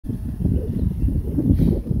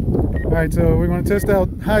Alright, so we're going to test out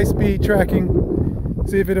high-speed tracking,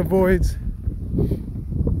 see if it avoids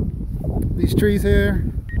these trees here.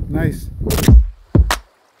 Nice.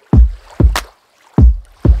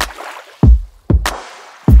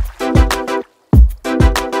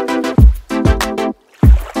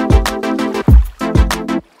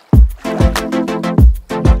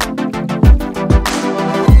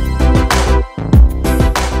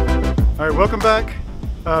 Alright, welcome back.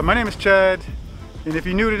 My name is Chad, and if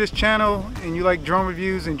you're new to this channel and you like drone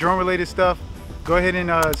reviews and drone related stuff, go ahead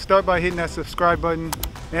and start by hitting that subscribe button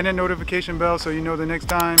and that notification bell so you know the next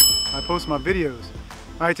time I post my videos.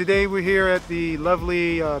 Alright, today we're here at the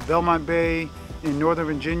lovely Belmont Bay in Northern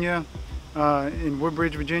Virginia, in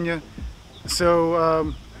Woodbridge, Virginia.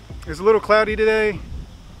 So it's a little cloudy today.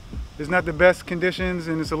 It's not the best conditions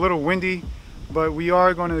and it's a little windy, but we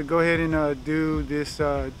are going to go ahead and do this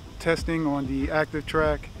testing on the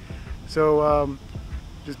ACTIVETRACK. So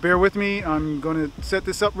just bear with me. I'm going to set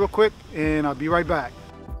this up real quick and I'll be right back.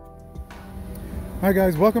 Hi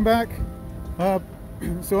guys, welcome back.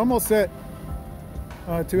 So I'm all set.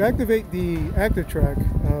 To activate the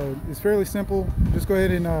ACTIVETRACK, it's fairly simple. Just go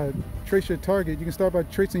ahead and trace your target. You can start by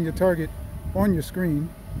tracing your target on your screen,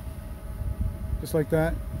 just like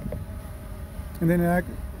that. And then it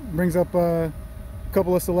brings up a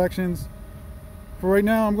couple of selections. For right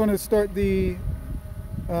now, I'm going to start the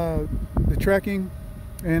tracking,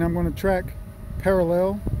 and I'm going to track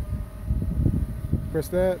parallel. Press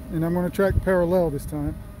that, and I'm going to track parallel this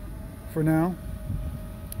time for now.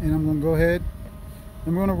 And I'm going to go ahead.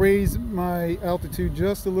 I'm going to raise my altitude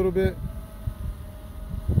just a little bit,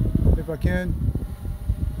 if I can.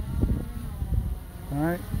 All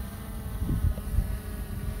right.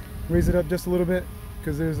 Raise it up just a little bit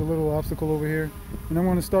because there's a little obstacle over here, and I'm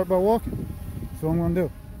going to start by walking. That's what I'm going to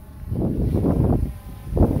do.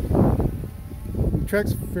 It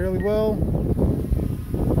tracks fairly well.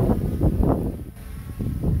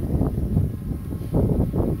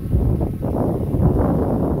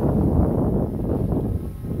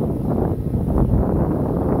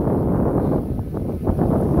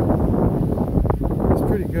 It's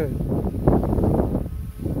pretty good.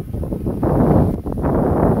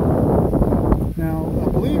 Now, I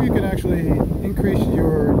believe you can actually increase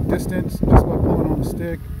your distance just by pulling on the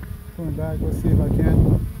stick, pulling back. Let's see if I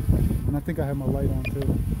can. And I think I have my light on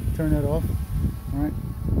too. Turn that off. Alright.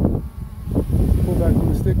 Pull back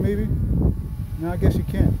on the stick maybe. Now I guess you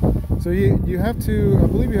can. So you have to, I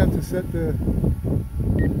believe you have to set your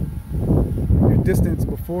distance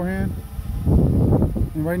beforehand.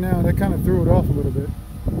 And right now that kind of threw it off a little bit.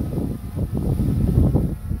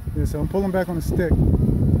 Yeah, so I'm pulling back on the stick.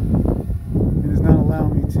 And it's not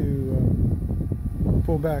allowing me to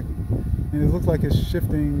pull back. And it looks like it's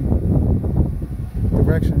shifting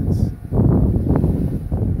directions.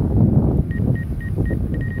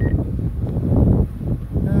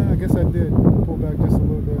 Yeah, I guess I did pull back just a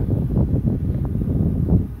little bit.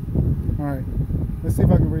 Alright, let's see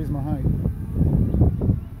if I can raise my height.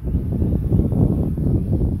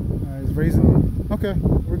 Alright, it's raising. Okay,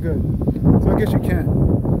 we're good. So I guess you can.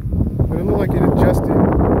 But it looked like it adjusted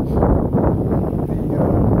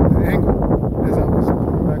the angle as I was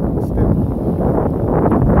pulling back on the stick.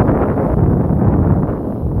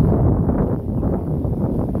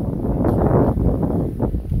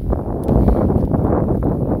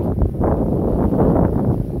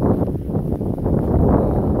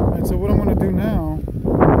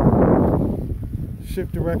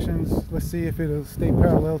 Shift directions. Let's see if it'll stay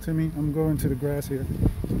parallel to me. I'm going to the grass here.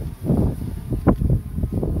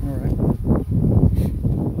 Alright.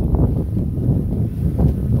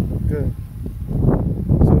 Good.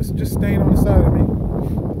 So it's just staying on the side of me.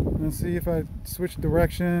 Let's see if I switch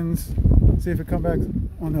directions. See if it comes back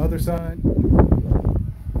on the other side.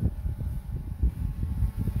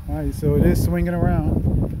 Alright, so it is swinging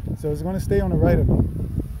around. So it's going to stay on the right of me.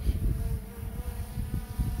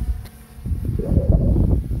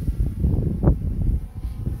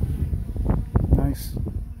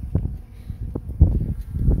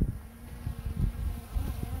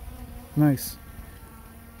 Nice.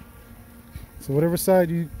 So whatever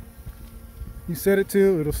side you set it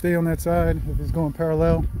to, it'll stay on that side if it's going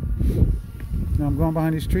parallel. Now I'm going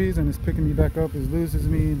behind these trees and it's picking me back up. It loses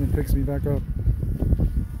me and then picks me back up.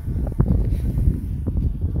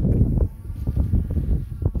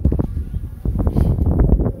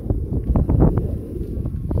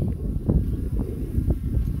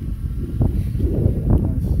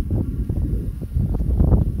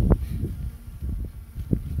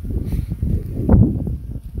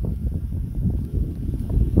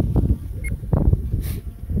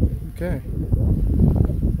 Okay.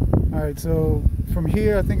 Alright, so from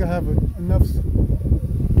here I think I have enough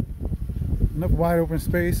wide open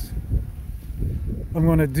space. I'm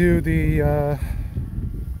going to do the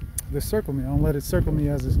circle me. I'll let it circle me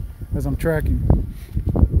as I'm tracking,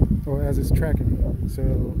 or as it's tracking me. So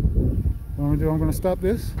what I'm going to do, I'm going to stop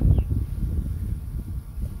this,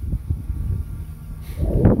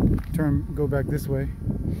 go back this way,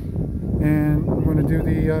 and I'm going to do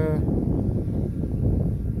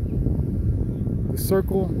the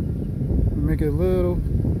circle, make it a little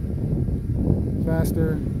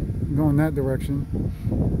faster, go in that direction,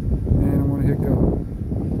 and I'm going to hit go.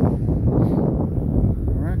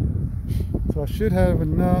 Alright, so I should have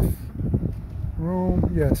enough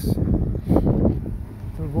room, yes,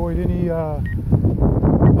 to avoid any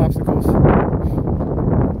obstacles.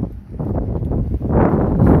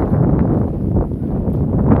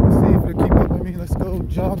 Let's see if it'll keep up with me. Let's go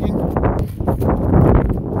jogging.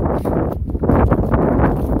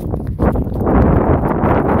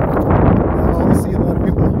 I always see a lot of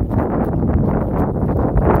people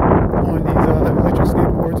on these electric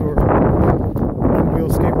skateboards or one-wheel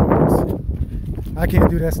skateboards. I can't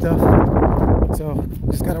do that stuff, so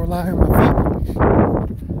just gotta rely on my feet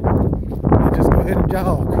and just go ahead and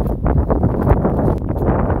jog.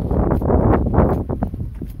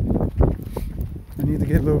 I need to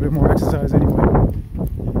get a little bit more exercise anyway.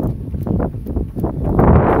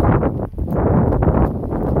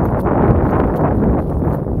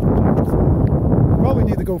 Probably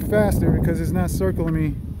need to go faster because it's not circling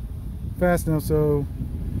me fast enough, so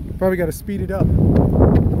probably got to speed it up.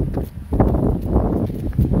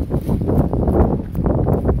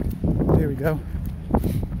 There we go.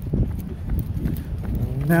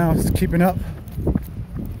 Now it's keeping up.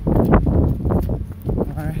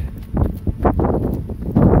 Alright.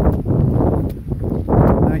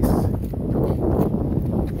 Nice.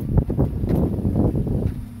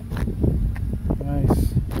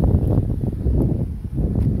 Nice.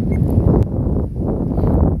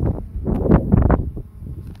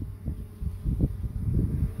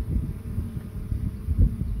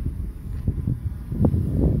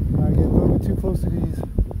 Too close to these.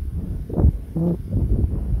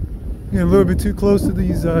 Getting a little bit too close to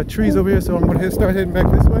these trees over here, so I'm going to start heading back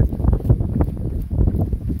this way.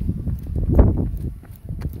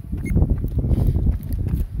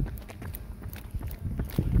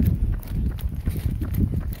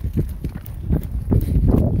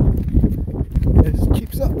 It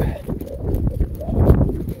keeps up.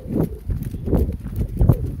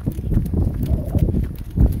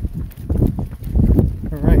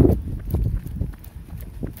 All right.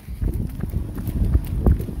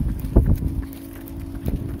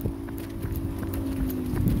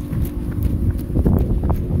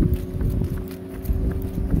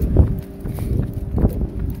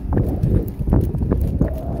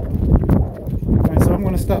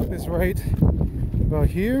 Stop this right about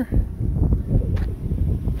here.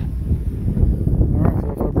 Alright,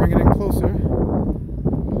 so if I bring it in closer,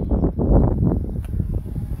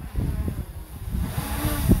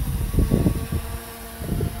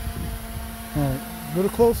 alright, a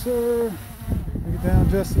little closer, bring it down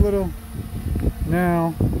just a little.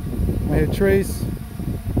 Now I hit trace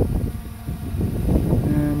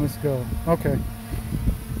and let's go. Okay,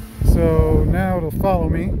 so now it'll follow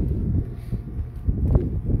me.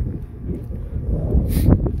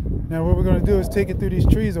 Now what we're going to do is take it through these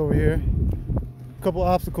trees over here. A couple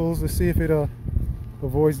obstacles to see if it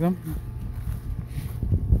avoids them.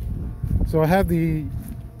 So I have the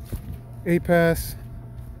APAS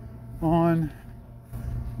on,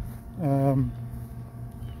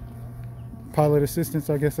 pilot assistance,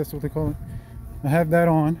 I guess that's what they call it. I have that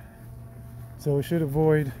on, so it should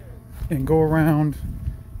avoid and go around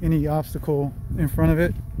any obstacle in front of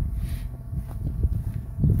it.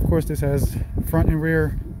 Of course, this has front and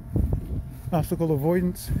rear obstacle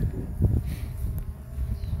avoidance,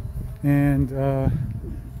 and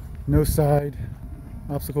no side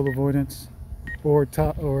obstacle avoidance, or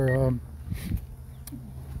top, or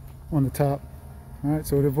on the top. All right,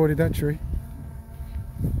 so it avoided that tree.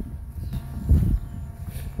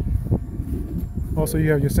 Also,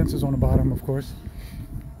 you have your sensors on the bottom, of course.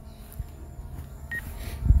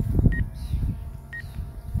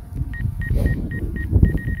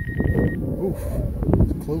 Oof,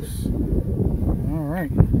 it's close. All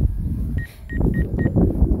right.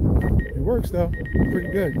 It works though, pretty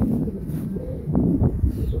good.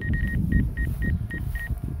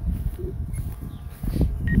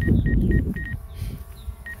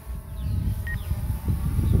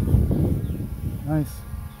 Nice.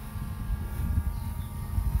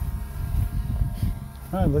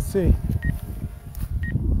 All right, let's see.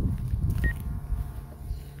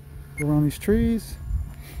 Go around these trees.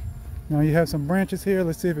 Now you have some branches here.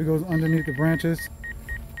 Let's see if it goes underneath the branches.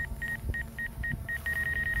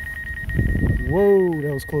 Whoa,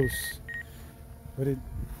 that was close. But it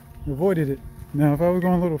avoided it. Now if I was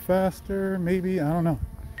going a little faster, maybe, I don't know.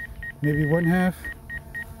 Maybe it wouldn't have.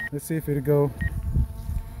 Let's see if it'd go.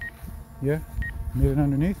 Yeah, made it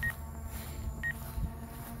underneath.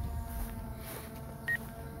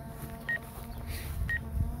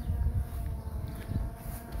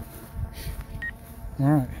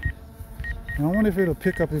 All right. Now I wonder if it'll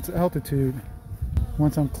pick up its altitude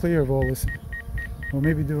once I'm clear of all this. Or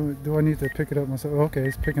maybe do I need to pick it up myself? Okay,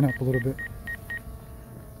 it's picking up a little bit.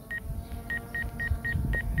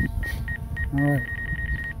 All right.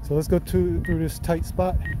 So let's go through this tight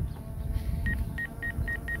spot.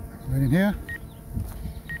 Right in here.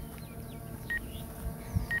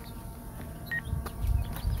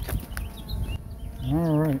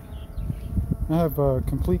 All right. I have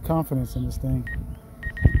complete confidence in this thing.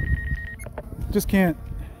 Just can't,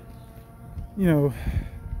 you know,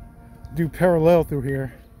 do parallel through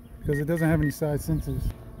here because it doesn't have any side sensors.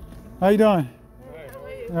 How you doing? How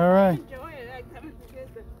are you? All right. Enjoying it. I'm coming to get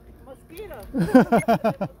the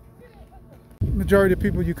mosquito. Majority of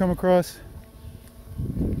people you come across,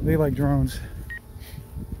 they like drones.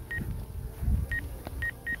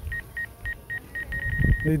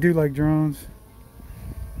 They do like drones.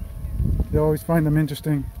 They always find them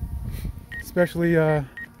interesting, especially the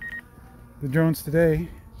drones today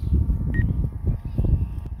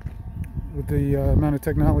with the amount of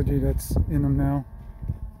technology that's in them now.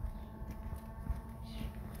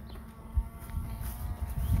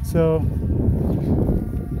 So,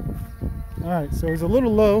 all right, so it's a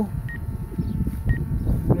little low. I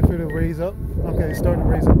wonder if it'll raise up. Okay, it's starting to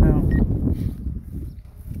raise up now.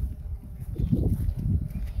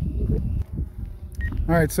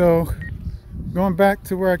 All right, so going back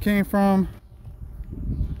to where I came from.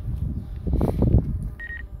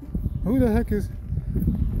 Who the heck is?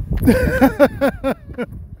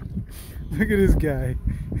 Look at this guy.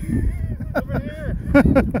 Over here.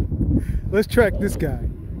 Let's track this guy.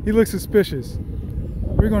 He looks suspicious.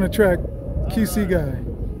 We're going to track QC guy.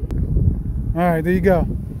 All right, there you go.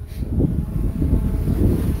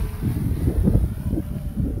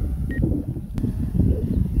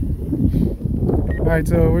 All right,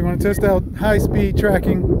 so we're going to test out high-speed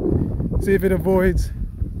tracking, see if it avoids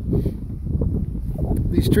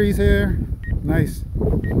these trees here. Nice.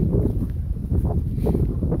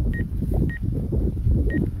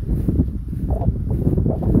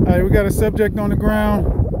 All right, we got a subject on the ground.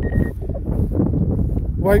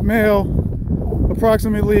 White male,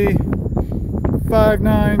 approximately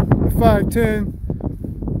 5'9" to 5'10",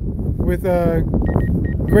 with a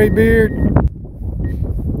gray beard.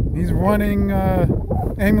 He's running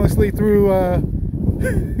aimlessly through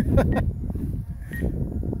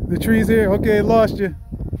the trees here. Okay, lost you.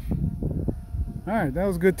 All right, that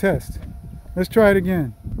was a good test. Let's try it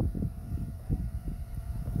again.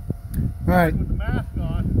 All right. With the mask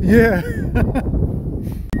on. Yeah.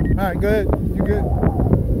 All right, go ahead. You good?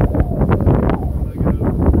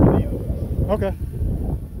 Okay.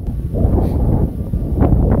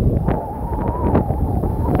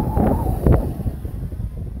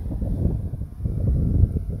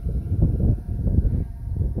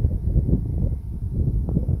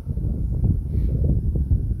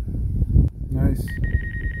 Nice.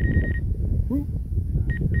 Woo.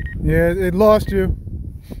 Yeah, it lost you.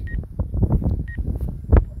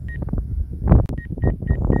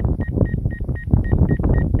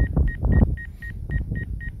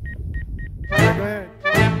 Go ahead.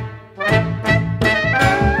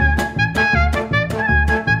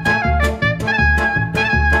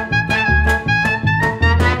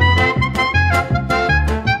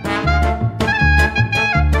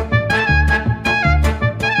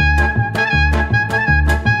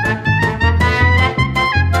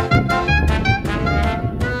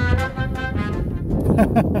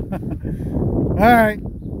 All right,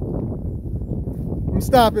 I'm gonna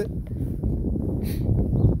stop it.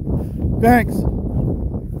 Thanks.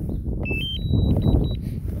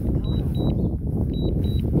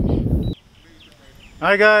 All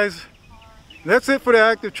right, guys, that's it for the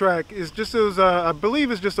ACTIVETRACK. It's just those, I believe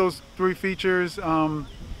it's just those three features,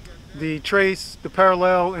 the trace, the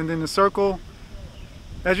parallel, and then the circle.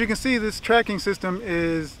 As you can see, this tracking system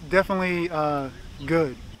is definitely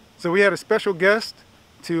good. So we had a special guest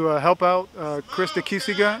to help out, Chris the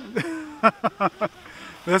QC guy.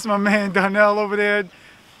 That's my man Donnell over there.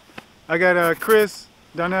 I got Chris,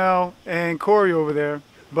 Donnell, and Corey over there.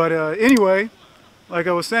 But anyway, like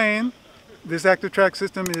I was saying, this ACTIVETRACK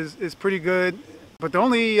system is pretty good. But the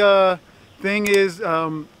only Thing is,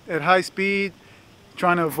 at high speed,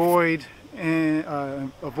 trying to avoid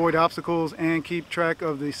obstacles and keep track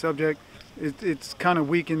of the subject, it's kind of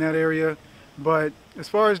weak in that area. But as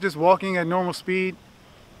far as just walking at normal speed,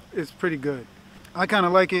 it's pretty good. I kind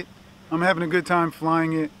of like it. I'm having a good time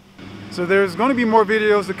flying it. So there's going to be more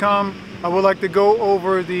videos to come. I would like to go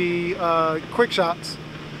over the quick shots.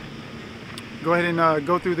 Go ahead and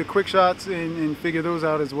go through the quick shots and figure those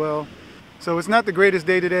out as well. So it's not the greatest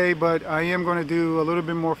day today, but I am going to do a little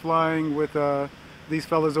bit more flying with these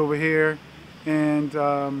fellas over here. And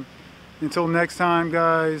until next time,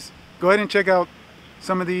 guys, go ahead and check out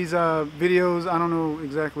some of these videos. I don't know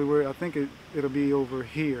exactly where. I think it'll be over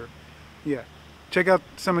here. Yeah, check out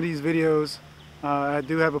some of these videos. I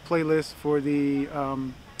do have a playlist for the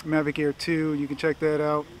Mavic Air 2. You can check that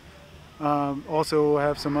out. Also I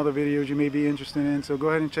have some other videos you may be interested in, so go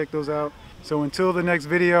ahead and check those out. So until the next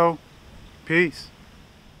video, peace.